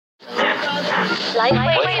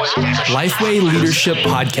Lifeway Leadership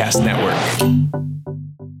Podcast Network.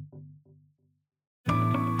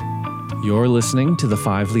 You're listening to the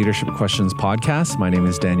 5 Leadership Questions podcast. My name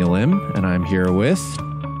is Daniel Lim, and I'm here with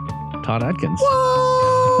Todd Adkins.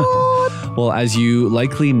 Well, as you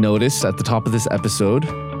likely noticed at the top of this episode,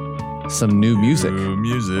 some new music. A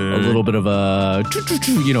little bit of a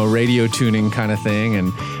radio tuning kind of thing,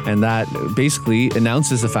 and that basically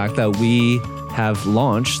announces the fact that we have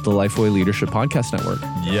launched the Lifeway Leadership Podcast Network.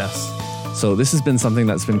 Yes. So this has been something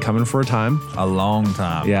that's been coming for a long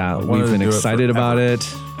time. Yeah, we've been excited about it.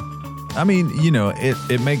 I mean,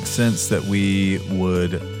 it makes sense that we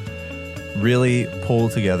would really pull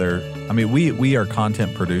together. I mean, we are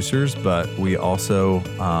content producers, but we also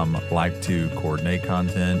like to coordinate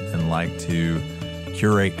content and like to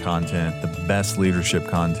curate content, the best leadership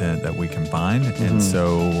content that we can find. Mm-hmm. And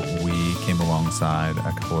so we came alongside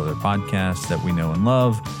a couple other podcasts that we know and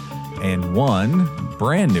love, and one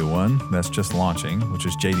brand new one that's just launching, which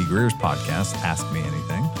is JD Greer's podcast, Ask Me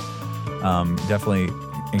Anything. Definitely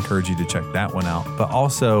encourage you to check that one out, but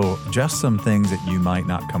also just some things that you might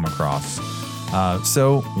not come across.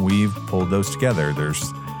 So we've pulled those together.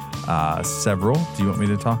 There's several. Do you want me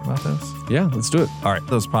to talk about those? Yeah, let's do it. All right.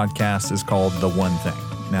 Those podcasts is called The One Thing.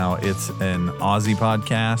 Now, it's an Aussie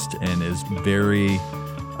podcast and is very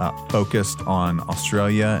focused on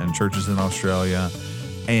Australia and churches in Australia.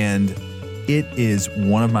 And it is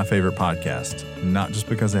one of my favorite podcasts, not just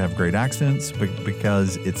because they have great accents, but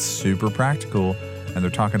because it's super practical and they're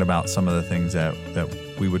talking about some of the things that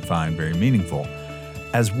we would find very meaningful,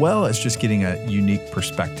 as well as just getting a unique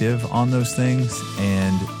perspective on those things.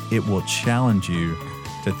 And it will challenge you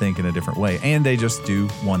to think in a different way. And they just do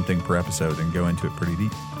one thing per episode and go into it pretty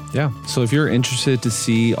deep. Yeah. So if you're interested to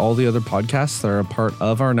see all the other podcasts that are a part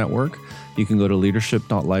of our network, you can go to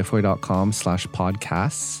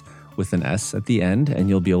leadership.lifeway.com/podcasts with an S at the end, and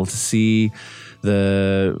you'll be able to see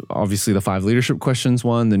obviously the 5 leadership questions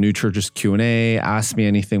one, the New Churches Q&A, Ask Me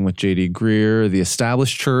Anything with JD Greer, the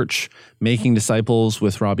Established Church, Making Disciples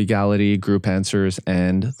with Robbie Gallaty, Group Answers,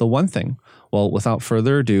 and The One Thing. Well, without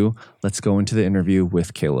further ado, let's go into the interview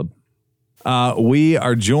with Caleb. We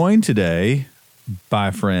are joined today by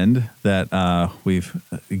a friend that we've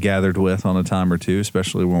gathered with on a time or two,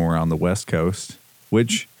 especially when we're on the West Coast,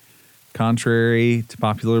 which, contrary to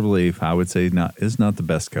popular belief, I would say is not the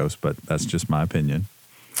best coast, but that's just my opinion.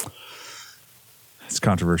 It's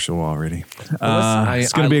controversial already.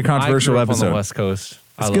 It's going to be a controversial episode. On the West Coast.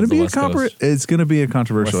 It's going to be a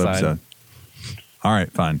controversial episode. All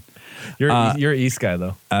right, fine. You're an East guy,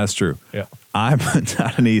 though. That's true. Yeah. I'm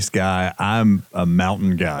not an East guy. I'm a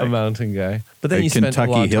mountain guy. A mountain guy. But then you spent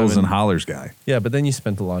Kentucky a lot of Hills time and Hollers guy. Yeah, but then you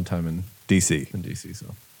spent a lot of time in D.C. So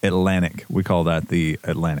Atlantic. We call that the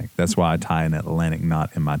Atlantic. That's why I tie an Atlantic knot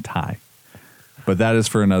in my tie. But that is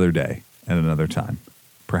for another day and another time.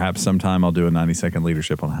 Perhaps sometime I'll do a 90-second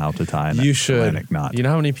leadership on how to tie an Atlantic knot. You know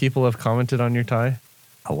how many people have commented on your tie?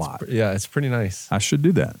 A lot. It's pretty nice. I should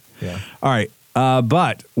do that. Yeah. All right.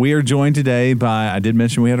 But we are joined today by, I did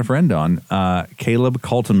mention we had a friend on, Caleb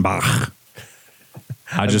Kaltenbach.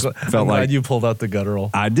 I'm glad you pulled out the guttural.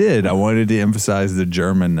 I did. I wanted to emphasize the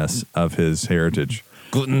Germanness of his heritage.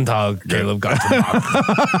 Guten Tag, Caleb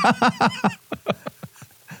Kaltenbach.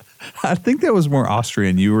 I think that was more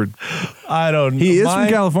Austrian. I don't know. He is from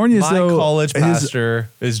California, so my college pastor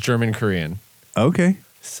is German Korean. Okay.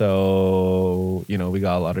 So, we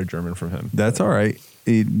got a lot of German from him. That's all right.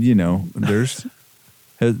 There's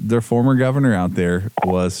their former governor out there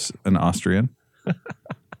was an Austrian,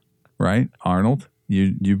 right? Arnold.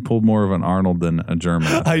 You pulled more of an Arnold than a German.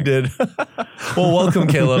 I did. Well, welcome,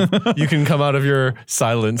 Caleb. You can come out of your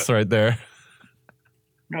silence right there.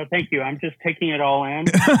 No, thank you. I'm just taking it all in,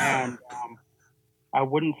 and I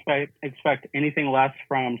wouldn't expect anything less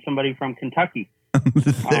from somebody from Kentucky.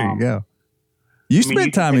 There you go. You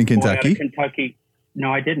spent time in Kentucky. Kentucky.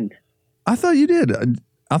 No, I didn't. I thought you did.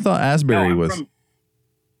 I thought Asbury was.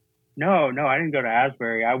 No, I didn't go to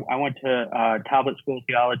Asbury. I went to Talbot School of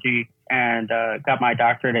Theology and got my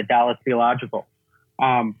doctorate at Dallas Theological.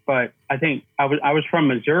 But I think I was from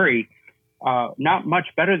Missouri. Not much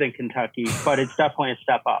better than Kentucky, but it's definitely a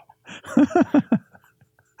step up.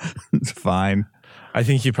 It's fine. I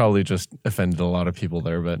think you probably just offended a lot of people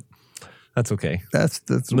there, but that's okay. That's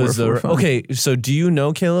Missouri. Okay, so do you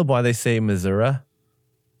know, Caleb, why they say Missouri?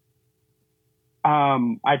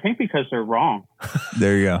 I think because they're wrong.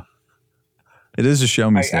 There you go. It is a show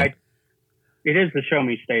me state. It is the show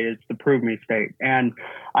me state. It's the prove me state. And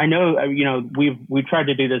I know, we've tried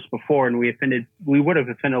to do this before, and we would have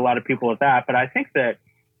offended a lot of people with that. But I think that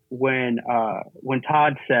when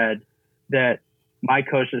Todd said that my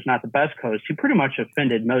coast is not the best coast, he pretty much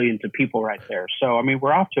offended millions of people right there. So, I mean,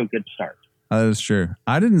 we're off to a good start. That is true.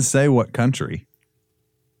 I didn't say what country,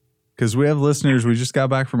 because we have listeners. We just got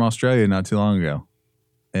back from Australia not too long ago,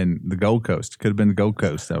 and the Gold Coast could have been the Gold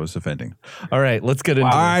Coast that was offending. All right, let's get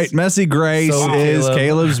into All right, this. Messy Grace is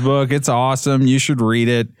Caleb's book. It's awesome. You should read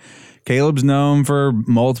it. Caleb's known for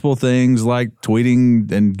multiple things like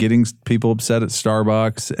tweeting and getting people upset at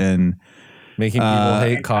Starbucks and making people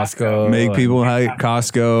hate Costco. Make people hate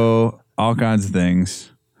Costco, all kinds of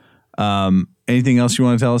things. Anything else you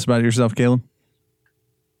want to tell us about yourself, Caleb?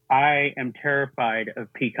 I am terrified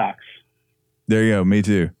of peacocks. There you go. Me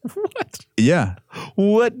too. What? Yeah.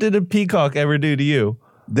 What did a peacock ever do to you?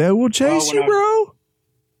 They will chase you, bro.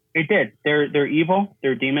 It did. They're evil.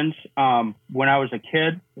 They're demons. When I was a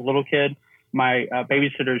little kid, my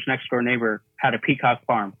babysitter's next door neighbor had a peacock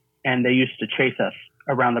farm, and they used to chase us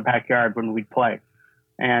around the backyard when we'd play.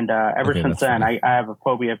 And ever since then, I have a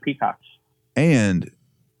phobia of peacocks. And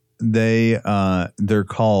their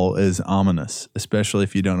call is ominous, especially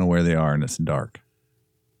if you don't know where they are and it's dark.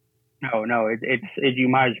 No, it's you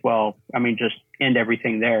might as well, just end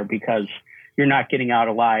everything there, because you're not getting out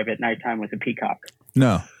alive at nighttime with a peacock.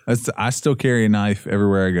 No, I still carry a knife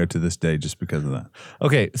everywhere I go to this day just because of that.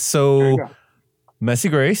 Okay, so Messy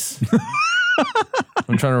Grace.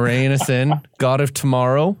 I'm trying to rein us in. God of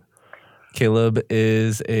Tomorrow. Caleb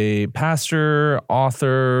is a pastor,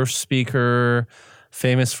 author, speaker,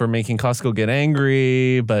 famous for making Costco get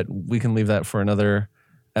angry, but we can leave that for another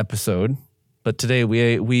episode. But today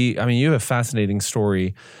you have a fascinating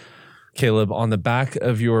story, Caleb. On the back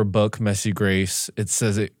of your book, Messy Grace, it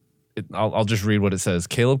says I'll just read what it says.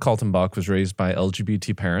 Caleb Kaltenbach was raised by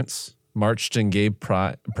LGBT parents, marched in gay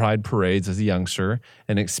pride parades as a youngster,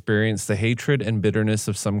 and experienced the hatred and bitterness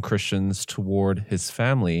of some Christians toward his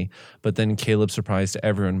family. But then Caleb surprised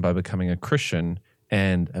everyone by becoming a Christian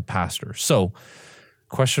and a pastor. So,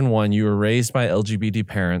 question one, you were raised by LGBT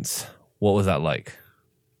parents. What was that like?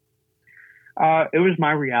 It was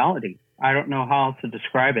my reality. I don't know how else to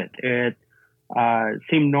describe it. It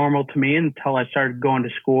seemed normal to me until I started going to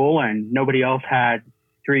school and nobody else had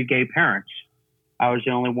 3 gay parents. I was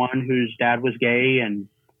the only one whose dad was gay and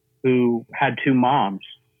who had 2 moms.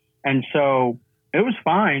 And so it was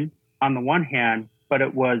fine on the one hand, but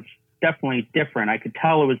it was definitely different. I could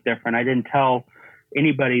tell it was different. I didn't tell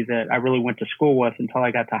anybody that I really went to school with until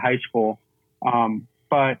I got to high school.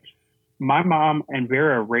 But my mom and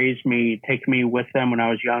Vera raised me, taking me with them when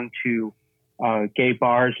I was young to gay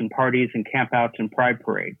bars and parties and campouts and pride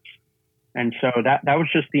parades. And so that was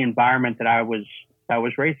just the environment that I was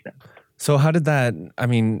raised in. So how did that,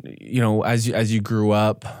 as you grew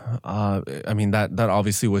up, that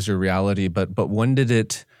obviously was your reality, but when did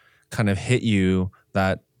it kind of hit you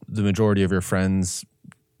that the majority of your friends,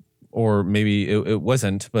 or maybe it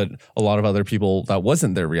wasn't, but a lot of other people, that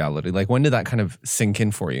wasn't their reality? Like, when did that kind of sink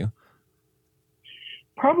in for you?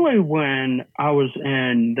 Probably when I was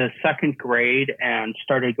in the 2nd grade and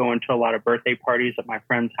started going to a lot of birthday parties at my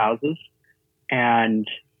friends' houses, and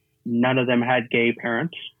none of them had gay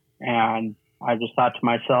parents. And I just thought to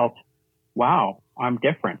myself, wow, I'm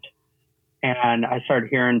different. And I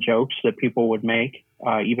started hearing jokes that people would make,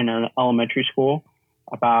 even in elementary school,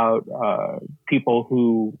 about people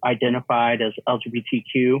who identified as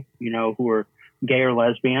LGBTQ, who were gay or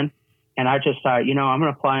lesbian. And I just thought, I'm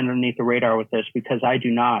going to fly underneath the radar with this, because I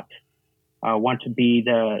do not want to be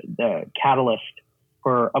the catalyst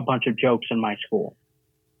for a bunch of jokes in my school.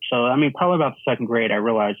 So, probably about the 2nd grade, I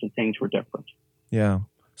realized that things were different. Yeah.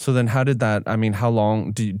 So then how did that, how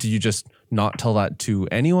long, do you just not tell that to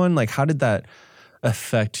anyone? Like, how did that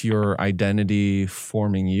affect your identity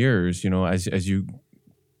forming years, as you,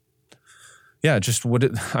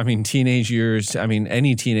 teenage years,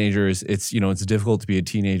 any teenagers, it's difficult to be a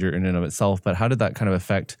teenager in and of itself, but how did that kind of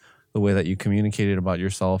affect the way that you communicated about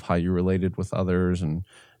yourself, how you related with others and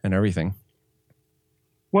everything?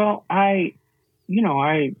 Well, I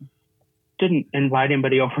didn't invite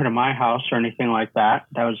anybody over to my house or anything like that.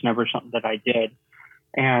 That was never something that I did.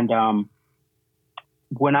 And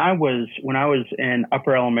when I was in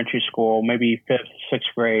upper elementary school, maybe 5th, 6th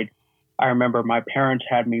grade, I remember my parents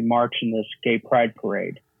had me march in this gay pride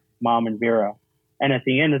parade, Mom and Vera. And at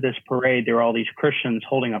the end of this parade, there were all these Christians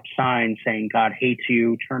holding up signs saying, "God hates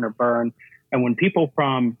you, turn or burn." And when people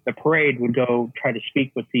from the parade would go try to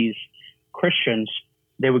speak with these Christians,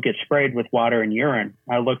 they would get sprayed with water and urine.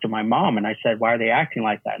 I looked at my mom and I said, "Why are they acting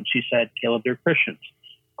like that?" And she said, "Caleb, they're Christians.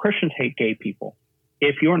 Christians hate gay people.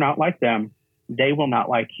 If you're not like them, they will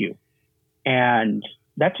not like you." And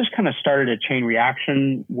that just kind of started a chain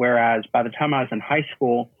reaction. Whereas by the time I was in high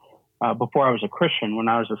school, before I was a Christian, when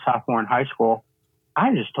I was a sophomore in high school,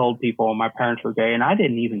 I just told people my parents were gay, and I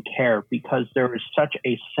didn't even care because there was such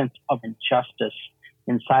a sense of injustice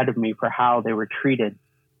inside of me for how they were treated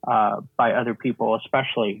by other people,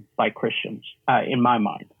 especially by Christians, in my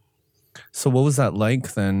mind. So what was that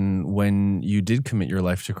like then when you did commit your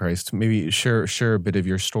life to Christ? Maybe share a bit of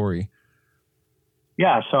your story.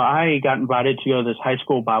 Yeah, so I got invited to go to this high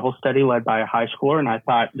school Bible study led by a high schooler, and I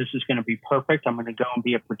thought this is going to be perfect. I'm going to go and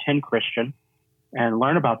be a pretend Christian and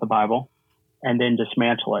learn about the Bible and then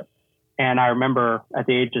dismantle it. And I remember at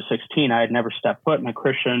the age of 16, I had never stepped foot in a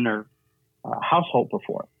Christian or household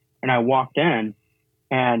before. And I walked in,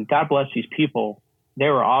 and God bless these people. They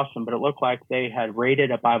were awesome, but it looked like they had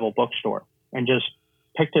raided a Bible bookstore and just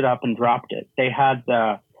picked it up and dropped it. They had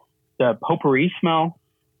the potpourri smell,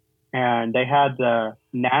 and they had the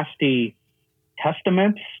nasty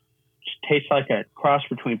testaments, which tastes like a cross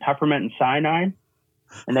between peppermint and cyanide.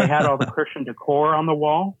 And they had all the Christian decor on the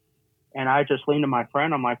wall. And I just leaned to my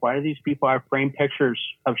friend. I'm like, why do these people have framed pictures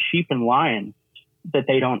of sheep and lions that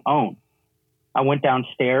they don't own? I went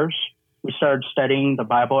downstairs. We started studying the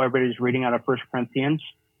Bible. Everybody's reading out of 1 Corinthians.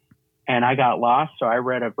 And I got lost. So I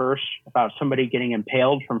read a verse about somebody getting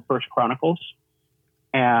impaled from 1 Chronicles.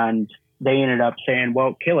 And they ended up saying,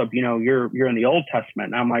 well, Caleb, you're in the Old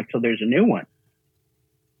Testament. And I'm like, so there's a new one.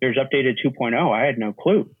 There's updated 2.0. I had no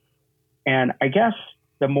clue. And I guess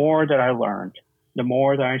the more that I learned, the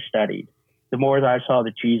more that I studied, the more that I saw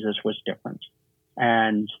that Jesus was different.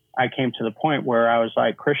 And I came to the point where I was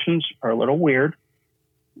like, Christians are a little weird.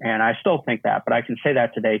 And I still think that, but I can say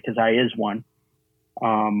that today because I is one.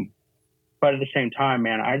 But at the same time,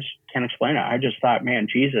 man, I just can't explain it. I just thought, man,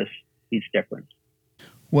 Jesus, he's different.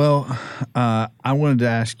 Well, I wanted to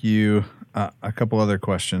ask you a couple other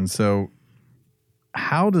questions. So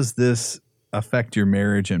how does this affect your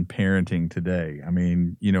marriage and parenting today? I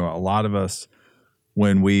mean, a lot of us,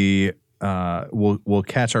 when we we'll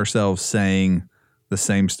catch ourselves saying the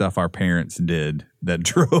same stuff our parents did that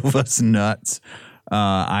drove us nuts.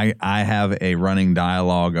 I have a running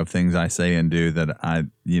dialogue of things I say and do that I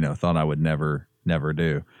thought I would never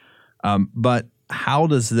do. But how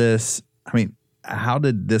does this? I mean, how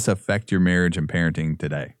did this affect your marriage and parenting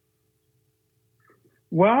today?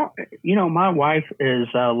 Well, my wife is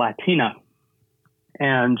Latina,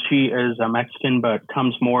 and she is a Mexican, but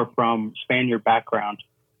comes more from Spaniard background.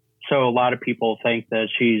 So a lot of people think that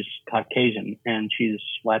she's Caucasian, and she's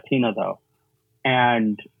Latina, though.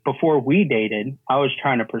 And before we dated, I was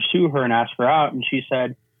trying to pursue her and ask her out, and she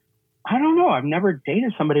said, I don't know, I've never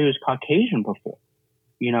dated somebody who's Caucasian before,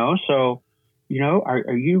 so,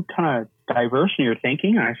 are you kind of diverse in your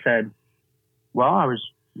thinking? And I said, well, I was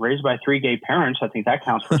raised by 3 gay parents. I think that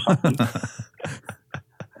counts for something.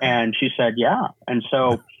 And she said, yeah. And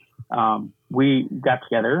so we got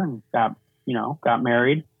together and got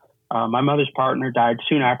married. My mother's partner died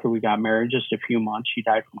soon after we got married, just a few months. She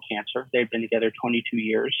died from cancer. They've been together 22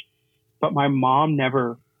 years. But my mom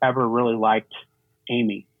never, ever really liked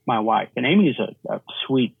Amy, my wife. And Amy's a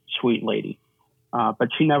sweet, sweet lady. But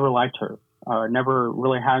she never liked her, never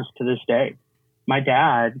really has to this day. My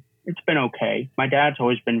dad, it's been okay. My dad's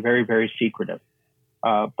always been very, very secretive.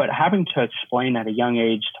 But having to explain at a young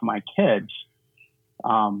age to my kids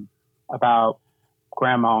about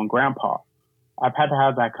grandma and grandpa, I've had to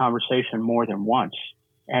have that conversation more than once.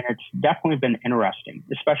 And it's definitely been interesting,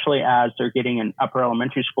 especially as they're getting in upper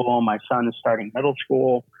elementary school. My son is starting middle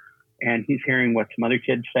school, and he's hearing what some other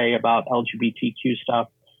kids say about LGBTQ stuff.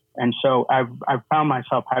 And so I've found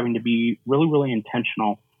myself having to be really, really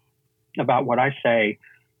intentional about what I say,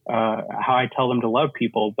 how I tell them to love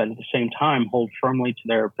people, but at the same time hold firmly to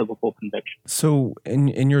their biblical convictions. So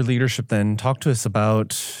in your leadership then, talk to us about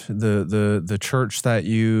the church that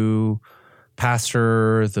you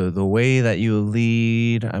pastor, the way that you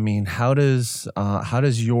lead. I mean, how does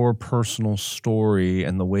your personal story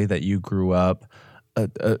and the way that you grew up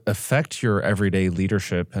affect your everyday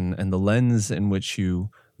leadership and the lens in which you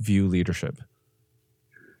view leadership?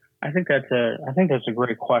 I think that's a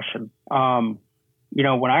great question. When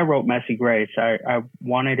I wrote Messy Grace, I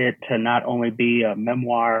wanted it to not only be a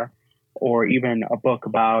memoir or even a book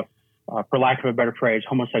about, for lack of a better phrase,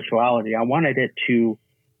 homosexuality. I wanted it to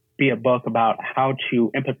be a book about how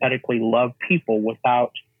to empathetically love people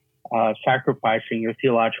without sacrificing your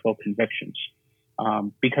theological convictions.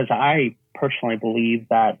 Because I personally believe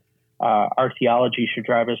that our theology should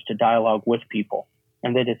drive us to dialogue with people,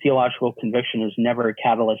 and that a theological conviction is never a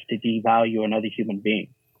catalyst to devalue another human being.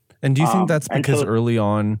 And do you think that's because early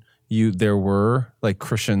on there were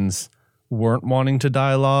Christians weren't wanting to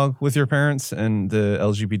dialogue with your parents and the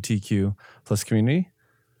LGBTQ plus community?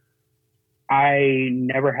 I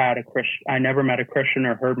never had a Christian. I never met a Christian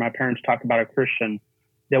or heard my parents talk about a Christian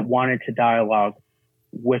that wanted to dialogue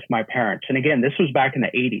with my parents. And again, this was back in the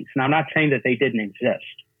 80s. And I'm not saying that they didn't exist.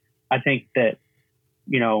 I think that,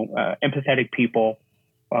 empathetic people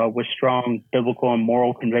with strong biblical and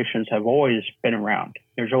moral convictions have always been around.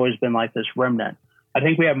 There's always been like this remnant. I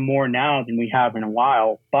think we have more now than we have in a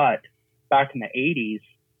while, but back in the 80s,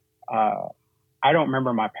 I don't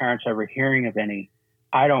remember my parents ever hearing of any.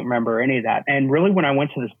 I don't remember any of that. And really, when I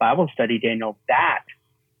went to this Bible study, Daniel, that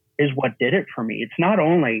is what did it for me. It's not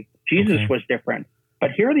only Jesus was different,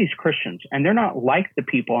 but here are these Christians, and they're not like the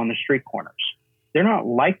people on the street corners. They're not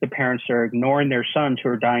like the parents that are ignoring their sons who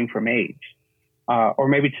are dying from AIDS. Or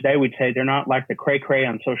maybe today we'd say they're not like the cray-cray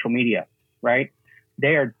on social media, right?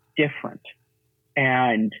 They are different.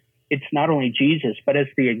 And it's not only Jesus, but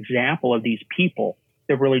it's the example of these people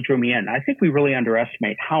that really drew me in. I think we really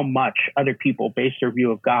underestimate how much other people base their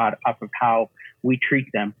view of God off of how we treat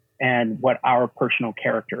them and what our personal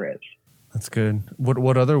character is. That's good.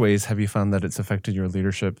 What other ways have you found that it's affected your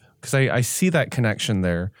leadership? Because I see that connection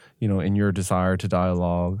there, in your desire to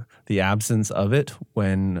dialogue, the absence of it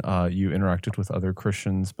when you interacted with other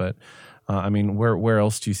Christians. But where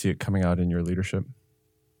else do you see it coming out in your leadership?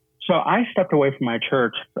 So I stepped away from my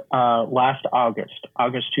church last August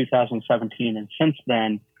 2017. And since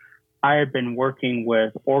then, I have been working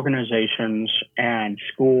with organizations and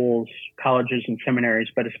schools, colleges and seminaries,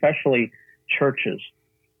 but especially churches.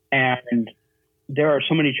 And there are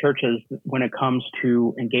so many churches when it comes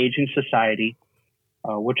to engaging society,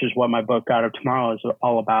 which is what my book, God of Tomorrow, is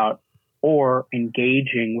all about, or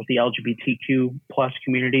engaging with the LGBTQ plus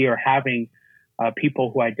community, or having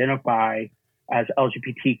people who identify as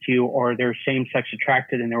LGBTQ or they're same-sex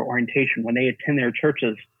attracted in their orientation. When they attend their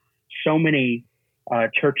churches, so many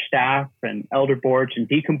church staff and elder boards and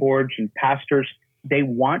deacon boards and pastors, they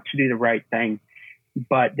want to do the right thing,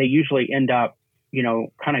 but they usually end up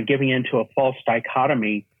kind of giving into a false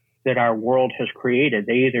dichotomy that our world has created.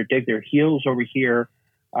 They either dig their heels over here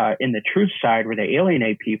in the truth side where they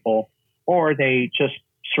alienate people, or they just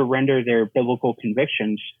surrender their biblical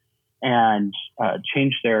convictions and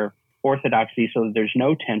change their orthodoxy so that there's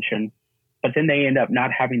no tension. But then they end up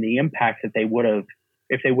not having the impact that they would have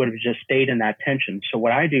if they would have just stayed in that tension. So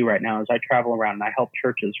what I do right now is I travel around and I help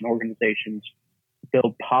churches and organizations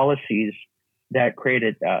build policies that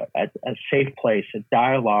created a safe place, a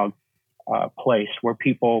dialogue place where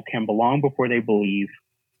people can belong before they believe,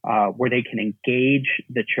 where they can engage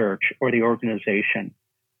the church or the organization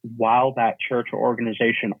while that church or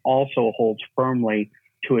organization also holds firmly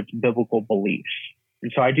to its biblical beliefs.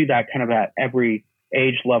 And so I do that kind of at every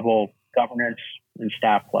age level, governance and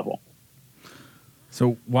staff level.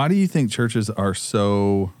 So why do you think churches are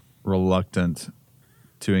so reluctant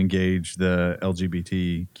to engage the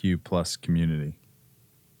LGBTQ plus community?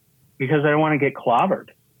 Because they don't want to get clobbered.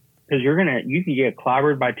 Because you can get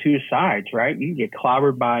clobbered by two sides, right? You can get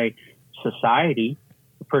clobbered by society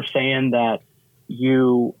for saying that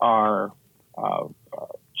you are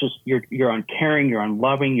you're uncaring, you're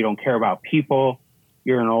unloving, you don't care about people,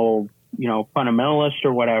 you're an old, fundamentalist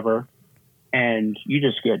or whatever, and you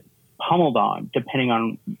just get pummeled on depending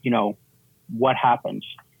on, what happens.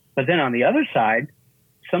 But then on the other side,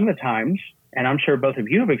 some of the times, and I'm sure both of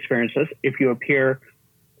you have experienced this, if you appear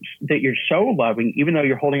that you're so loving, even though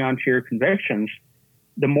you're holding on to your convictions,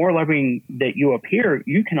 the more loving that you appear,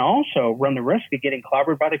 you can also run the risk of getting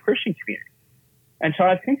clobbered by the Christian community. And so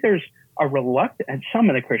I think there's a reluctance, and some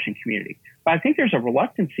of the Christian community, but I think there's a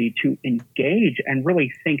reluctancy to engage and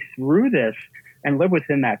really think through this and live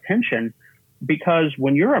within that tension, because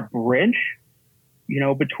when you're a bridge,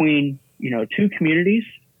 between, two communities,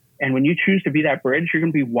 and when you choose to be that bridge, you're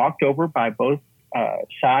going to be walked over by both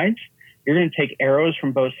sides. You're going to take arrows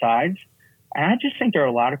from both sides. And I just think there are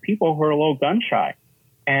a lot of people who are a little gun shy,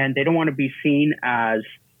 and they don't want to be seen as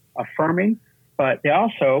affirming, but they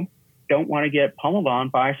also don't want to get pummeled on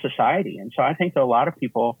by society. And so I think that a lot of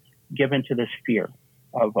people give into this fear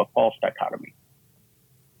of a false dichotomy.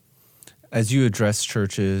 As you address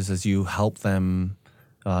churches, as you help them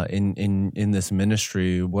in this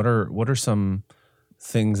ministry, what are some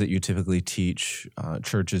things that you typically teach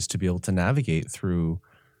churches to be able to navigate through,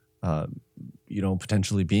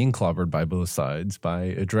 potentially being clobbered by both sides, by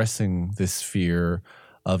addressing this fear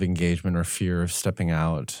of engagement or fear of stepping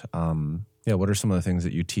out? What are some of the things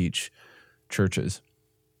that you teach churches?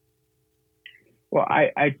 Well,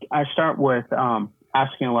 I start with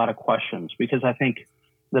asking a lot of questions, because I think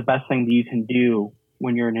the best thing that you can do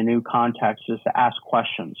when you're in a new context is to ask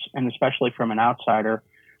questions. And especially from an outsider,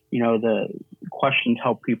 the questions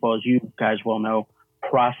help people, as you guys well know,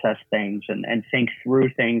 process things and think through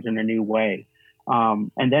things in a new way.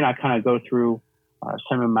 And then I kind of go through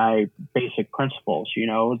some of my basic principles,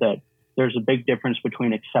 that there's a big difference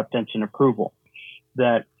between acceptance and approval,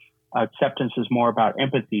 that acceptance is more about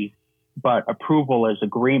empathy, but approval is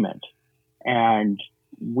agreement. And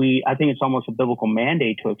I think it's almost a biblical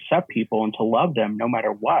mandate to accept people and to love them no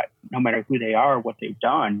matter what, no matter who they are, what they've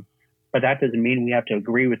done. But that doesn't mean we have to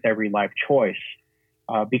agree with every life choice,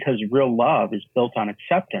 because real love is built on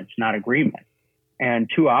acceptance, not agreement. And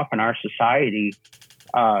too often our society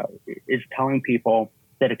is telling people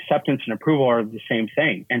that acceptance and approval are the same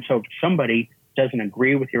thing. And so if somebody doesn't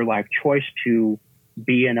agree with your life choice to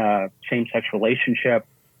be in a same-sex relationship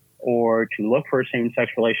or to look for a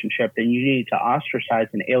same-sex relationship, then you need to ostracize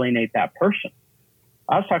and alienate that person.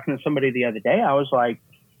 I was talking to somebody the other day. I was like,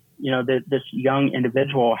 this young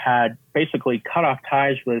individual had basically cut off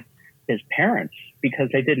ties with his parents because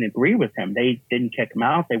they didn't agree with him. They didn't kick him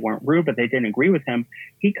out. They weren't rude, but they didn't agree with him.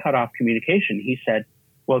 He cut off communication. He said,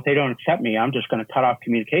 well, if they don't accept me, I'm just going to cut off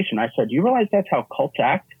communication. I said, you realize that's how cults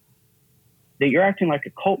act? That you're acting like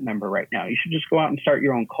a cult member right now. You should just go out and start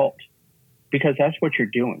your own cult, because that's what you're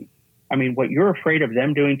doing. I mean, what you're afraid of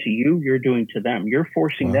them doing to you, you're doing to them. You're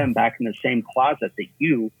forcing them back in the same closet that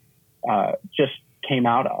you just came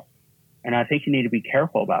out of. And I think you need to be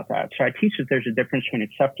careful about that. So I teach that there's a difference between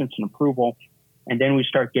acceptance and approval. And then we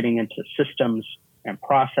start getting into systems and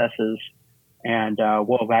processes, and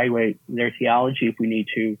we'll evaluate their theology if we need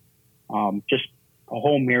to. Just a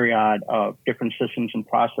whole myriad of different systems and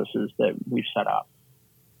processes that we've set up.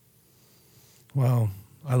 Wow.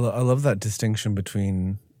 I love that distinction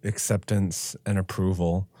between acceptance and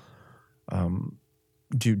approval.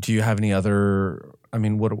 Do you have any other,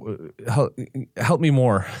 help me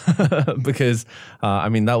more because,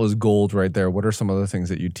 that was gold right there. What are some other things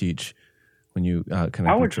that you teach when you connect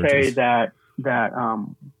I would with churches? say that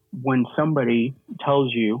when somebody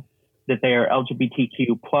tells you that they are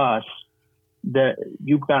LGBTQ plus, that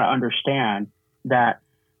you've got to understand that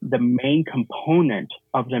the main component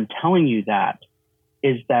of them telling you that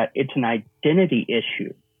is that it's an identity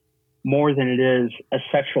issue more than it is a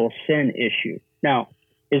sexual sin issue. Now,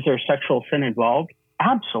 is there sexual sin involved?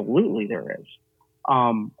 Absolutely there is.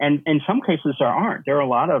 And in some cases there aren't. There are a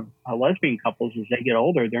lot of lesbian couples, as they get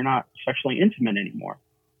older, they're not sexually intimate anymore.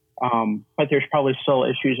 But there's probably still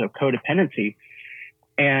issues of codependency.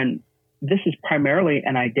 And this is primarily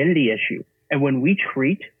an identity issue. And when we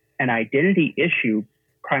treat an identity issue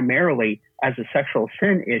primarily as a sexual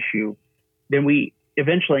sin issue, then we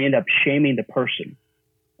eventually end up shaming the person,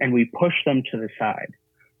 and we push them to the side,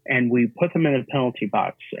 and we put them in the penalty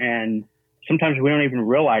box. And sometimes we don't even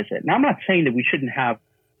realize it. Now, I'm not saying that we shouldn't have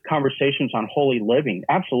conversations on holy living.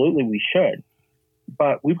 Absolutely, we should.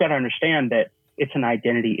 But we've got to understand that it's an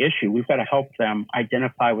identity issue. We've got to help them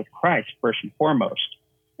identify with Christ first and foremost.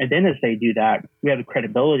 And then as they do that, we have the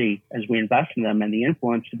credibility as we invest in them and the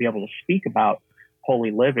influence to be able to speak about holy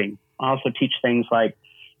living. I also teach things like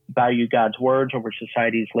value God's words over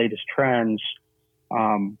society's latest trends.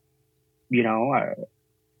 When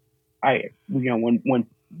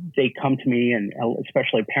they come to me, and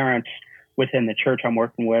especially parents within the church I'm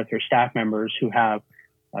working with, or staff members who have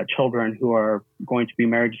children who are going to be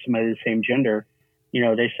married to somebody of the same gender,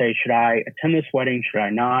 they say, should I attend this wedding? Should I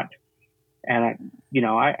not? And,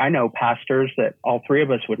 I know pastors that all three of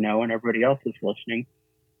us would know, and everybody else is listening,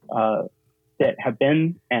 that have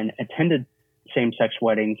been and attended same-sex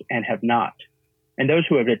weddings and have not. And those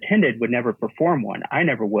who have attended would never perform one. I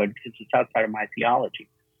never would, because it's outside of my theology.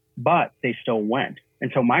 But they still went.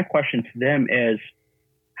 And so my question to them is,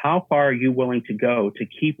 how far are you willing to go to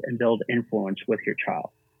keep and build influence with your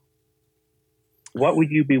child? What would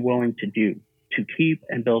you be willing to do to keep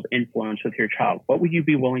and build influence with your child? What would you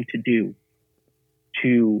be willing to do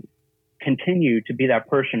to continue to be that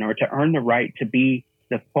person, or to earn the right to be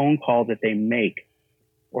the phone call that they make,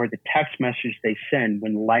 or the text message they send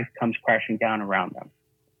when life comes crashing down around them?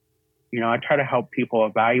 I try to help people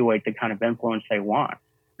evaluate the kind of influence they want.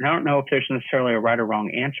 And I don't know if there's necessarily a right or wrong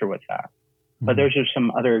answer with that, but those are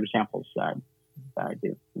some other examples that I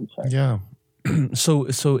do. Yeah. So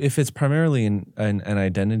if it's primarily an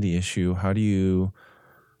identity issue, how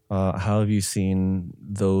have you seen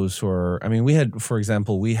those who are, we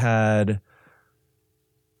had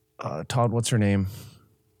Todd, what's her name?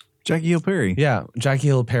 Jackie Hill Perry. Yeah, Jackie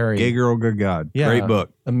Hill Perry. Gay Girl, Good God. Yeah, great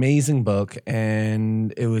book. Amazing book.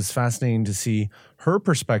 And it was fascinating to see her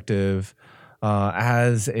perspective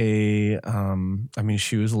as a,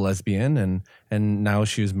 she was a lesbian and now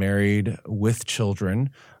she was married with children,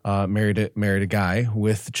 married a guy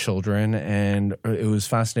with children. And it was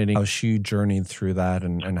fascinating how she journeyed through that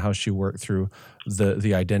and how she worked through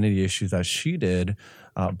the identity issues that she did.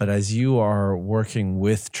 But as you are working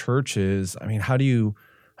with churches, I mean,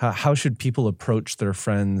 how should people approach their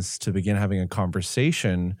friends to begin having a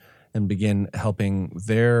conversation and begin helping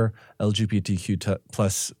their LGBTQ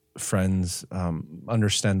plus friends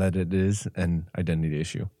understand that it is an identity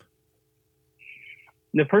issue?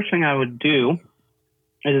 The first thing I would do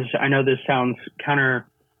is, I know this sounds counter,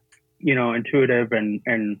 intuitive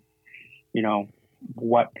and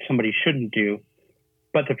what somebody shouldn't do,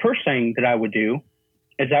 but the first thing that I would do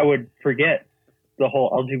is I would forget the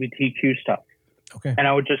whole LGBTQ stuff. Okay. And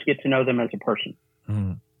I would just get to know them as a person.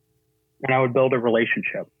 Mm-hmm. And I would build a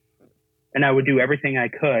relationship. And I would do everything I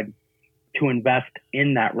could to invest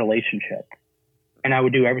in that relationship. And I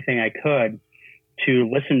would do everything I could to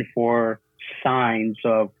listen for signs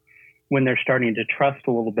of when they're starting to trust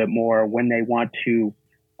a little bit more, when they want to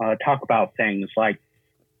talk about things. Like,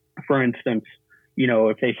 for instance,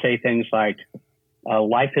 if they say things like,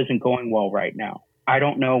 life isn't going well right now. I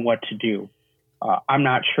don't know what to do. I'm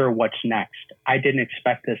not sure what's next. I didn't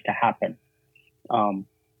expect this to happen.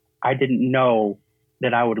 I didn't know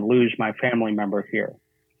that I would lose my family member here.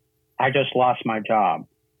 I just lost my job.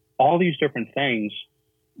 All these different things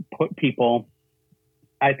put people,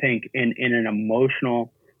 I think, in an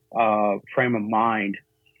emotional frame of mind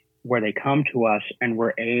where they come to us and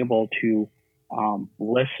we're able to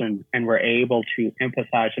listen and we're able to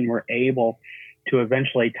empathize and we're able to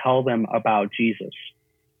eventually tell them about Jesus.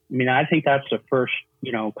 I mean, I think that's the first,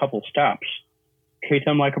 couple steps. Treat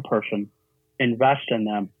them like a person, invest in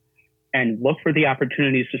them, and look for the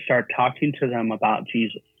opportunities to start talking to them about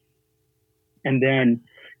Jesus. And then,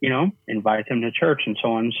 invite them to church and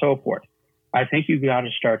so on and so forth. I think you've got to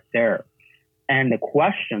start there. And the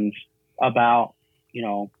questions about,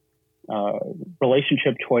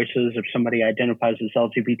 relationship choices, if somebody identifies as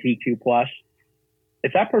LGBTQ+,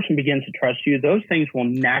 if that person begins to trust you, those things will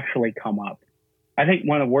naturally come up. I think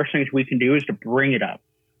one of the worst things we can do is to bring it up.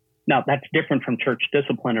 Now, that's different from church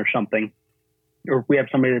discipline or something. Or if we have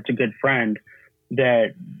somebody that's a good friend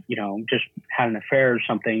that, just had an affair or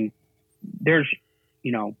something, there's,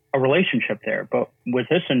 a relationship there. But with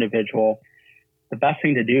this individual, the best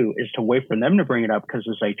thing to do is to wait for them to bring it up, because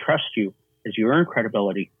as they trust you, as you earn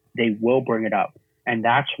credibility, they will bring it up. And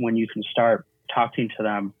that's when you can start talking to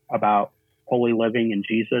them about holy living and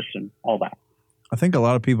Jesus and all that. I think a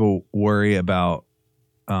lot of people worry about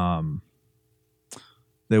being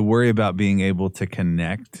able to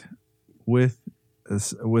connect with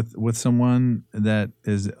someone that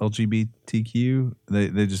is LGBTQ.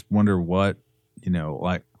 They just wonder what,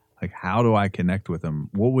 like how do I connect with them?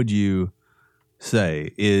 What would you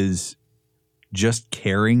say is just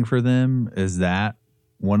caring for them? Is that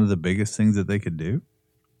one of the biggest things that they could do?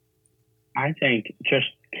 I think just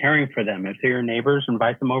caring for them. If they're your neighbors,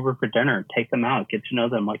 invite them over for dinner, take them out, get to know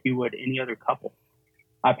them like you would any other couple.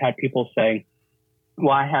 I've had people say,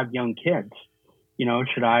 well, I have young kids,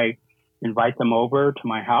 should I invite them over to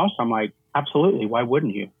my house? I'm like, absolutely. Why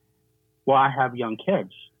wouldn't you? Well, I have young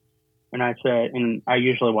kids. And I said, and I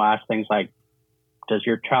usually will ask things like, does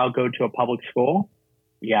your child go to a public school?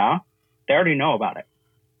 Yeah. They already know about it.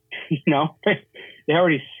 They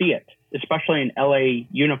already see it, especially in LA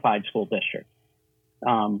Unified School District.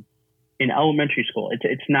 In elementary school,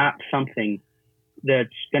 it's not something that's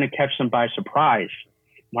going to catch them by surprise.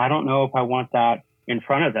 Well, I don't know if I want that in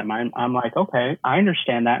front of them. I'm like, okay, I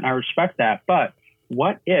understand that and I respect that. But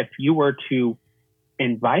what if you were to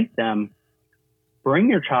invite them, bring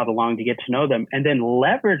your child along to get to know them, and then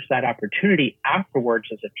leverage that opportunity afterwards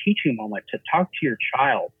as a teaching moment to talk to your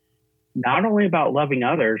child, not only about loving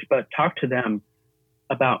others, but talk to them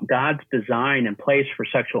about God's design and place for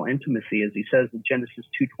sexual intimacy, as he says in Genesis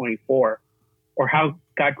 2:24, or how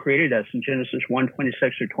God created us in Genesis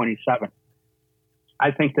 1:26 or 27.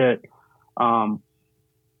 I think that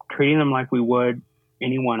treating them like we would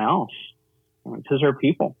anyone else, because they're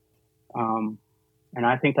people. And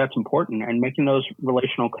I think that's important, and making those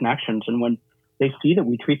relational connections. And when they see that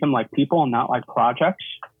we treat them like people and not like projects,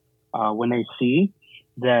 when they see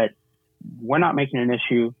that we're not making an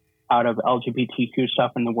issue out of LGBTQ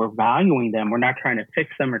stuff and that we're valuing them, we're not trying to fix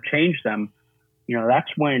them or change them, that's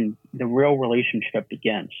when the real relationship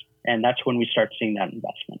begins. And that's when we start seeing that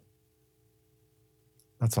investment.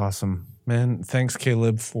 That's awesome, man. Thanks,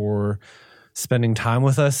 Caleb, for spending time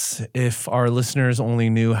with us. If our listeners only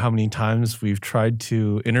knew how many times we've tried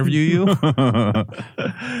to interview you,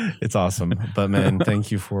 it's awesome. But man,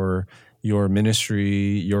 thank you for your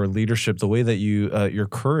ministry, your leadership, the way that you, your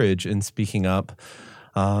courage in speaking up,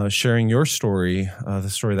 sharing your story, the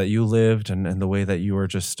story that you lived, and the way that you were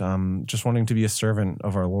just wanting to be a servant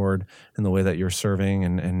of our Lord, and the way that you're serving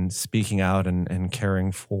and speaking out and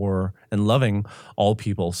caring for and loving all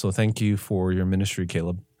people. So thank you for your ministry,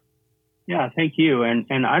 Caleb. Yeah, thank you.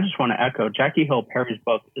 And I just want to echo, Jackie Hill Perry's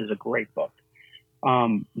book is a great book.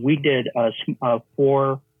 We did a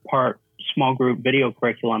 4-part small group video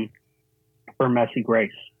curriculum for Messy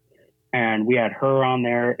Grace. And we had her on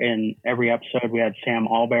there in every episode. We had Sam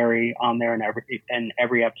Alberry on there in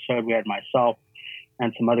every episode. We had myself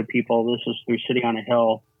and some other people. This was through City on a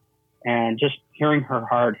Hill. And just hearing her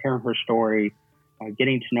heart, hearing her story,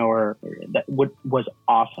 getting to know her, that was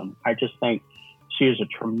awesome. I just think she is a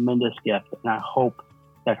tremendous gift. And I hope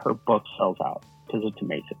that her book sells out because it's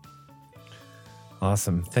amazing.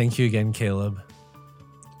 Awesome. Thank you again, Caleb.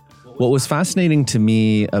 What was fascinating to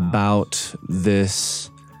me about this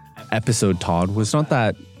episode, Todd, was not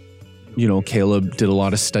that, Caleb did a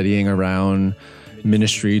lot of studying around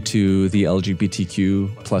ministry to the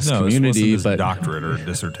LGBTQ plus community, but doctorate or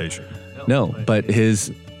dissertation. No, but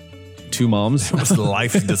his 2 moms. It was the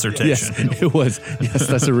life dissertation. Yes, it was. Yes,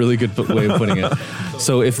 that's a really good way of putting it.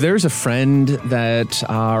 So if there's a friend that,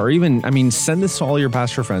 or even, send this to all your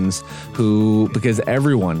pastor friends because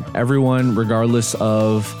everyone, regardless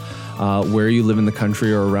of where you live in the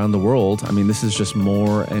country or around the world, this is just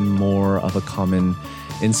more and more of a common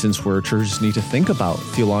instance where churches need to think about,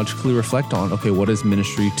 theologically reflect on, okay, what does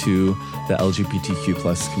ministry to the LGBTQ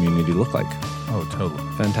plus community look like? Oh, totally.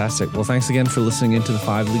 Fantastic. Well, thanks again for listening into the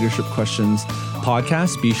 5 Leadership Questions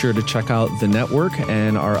podcast. Be sure to check out the network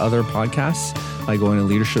and our other podcasts by going to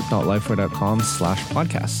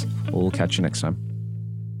leadership.lifeway.com/podcasts. We'll catch you next time.